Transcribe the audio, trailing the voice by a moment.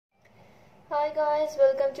Hi guys,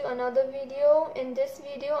 welcome to another video. In this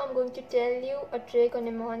video I'm going to tell you a trick on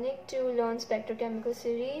mnemonic to learn spectrochemical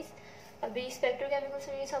series. अभी spectrochemical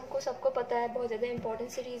series हमको सबको पता है, बहुत ज़्यादा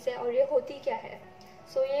important series है. और ये होती क्या है?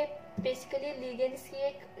 ये basically ligands की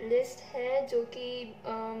एक list है जो कि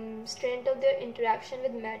strength of their interaction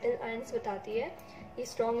with metal ions बताती है. ये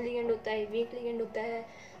strong ligand होता है, weak ligand होता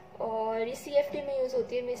है और ये CFT में यूज़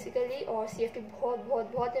होती है बेसिकली. और CFT बहुत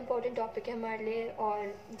बहुत बहुत इंपॉर्टेंट टॉपिक है हमारे लिए,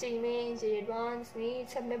 और जी में जे एडवांस नीट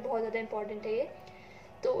सब में बहुत ज़्यादा इंपॉर्टेंट है ये.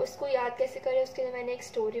 तो उसको याद कैसे करें, उसके लिए मैंने एक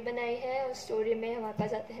स्टोरी बनाई है. उस स्टोरी में हमारे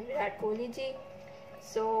पास आते हैं विराट कोहली जी.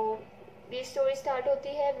 ये स्टोरी स्टार्ट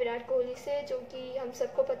होती है विराट कोहली से, जो कि हम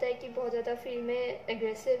सबको पता है कि बहुत ज़्यादा फील्ड में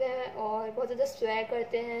एग्रेसिव है और बहुत ज़्यादा स्वैग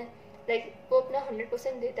करते हैं. लाइक वो अपना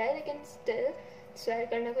 100% देता है, लेकिन स्टिल स्वैग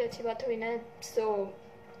करना कोई अच्छी बात हुई ना.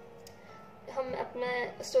 हम अपना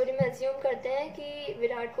स्टोरी में अज्यूम करते हैं कि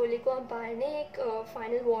विराट कोहली को अंपायर ने एक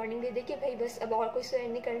फाइनल वार्निंग दे दी कि भाई बस अब और कोई स्वेयर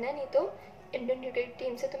नहीं करना है, नहीं तो इंडियन क्रिकेट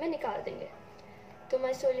टीम से तुम्हें निकाल देंगे. तो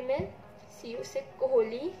हमारी स्टोरी में सीयू से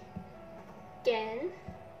कोहली कैन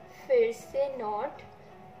फिर से not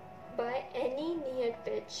by any near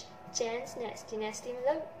pitch chance नेस्टी. नेस्टी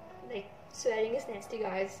मतलब like swearing is नेस्टी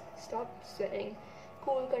guys, stop swearing.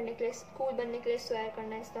 Cool बनने के लिए स्वेयर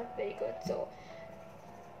करना इज नॉट वेरी गुड. सो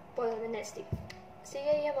बहुत ज़्यादा नेस्टी. ठीक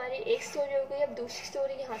है, ये हमारी एक स्टोरी हो गई. अब दूसरी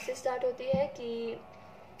स्टोरी यहाँ से स्टार्ट होती है कि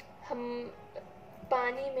हम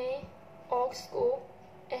पानी में ऑक्स को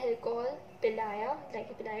अल्कोहल पिलाया,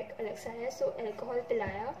 लाइक पिलाया अलग सा है. अल्कोहल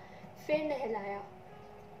पिलाया, फिर नहलाया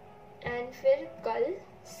एंड फिर कल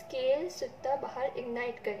स्केल सुत्ता बाहर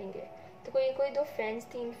इग्नाइट करेंगे. तो कोई दो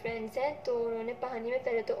तीन फ्रेंड्स हैं. तो उन्होंने पानी में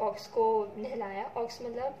पहले तो ऑक्स को नहलाया. ऑक्स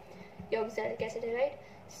मतलब ऑक्सैलिक एसिड है, राइट.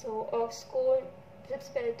 ऑक्स को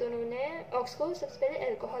सबसे पहले तो उन्होंने ऑक्स को सबसे पहले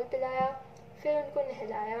अल्कोहल पिलाया, फिर उनको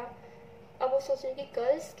नहलाया. अब वो सोच रहे कि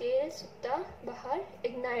कल स्केल सुत्ता बाहर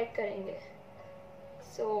इग्नाइट करेंगे.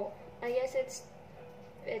 I guess it's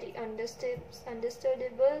very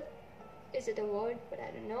understandable. Is it a word, but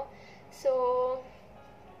I don't know.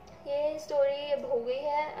 ये स्टोरी अब हो गई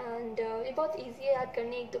है एंड ये बहुत इजी है याद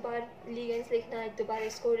करनी. एक दो बार लीगेंस लिखना, एक दो बार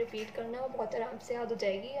इसको रिपीट करना, बहुत आराम से याद हो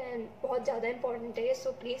जाएगी एंड बहुत ज़्यादा इंपॉर्टेंट है.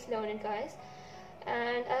 So please learn it guys.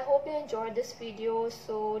 And I hope you enjoyed this video,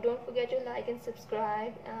 so don't forget to like and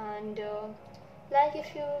subscribe, and like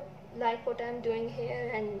if you like what I'm doing here,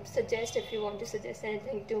 and suggest if you want to suggest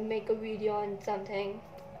anything to make a video on something.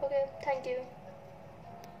 Okay, thank you.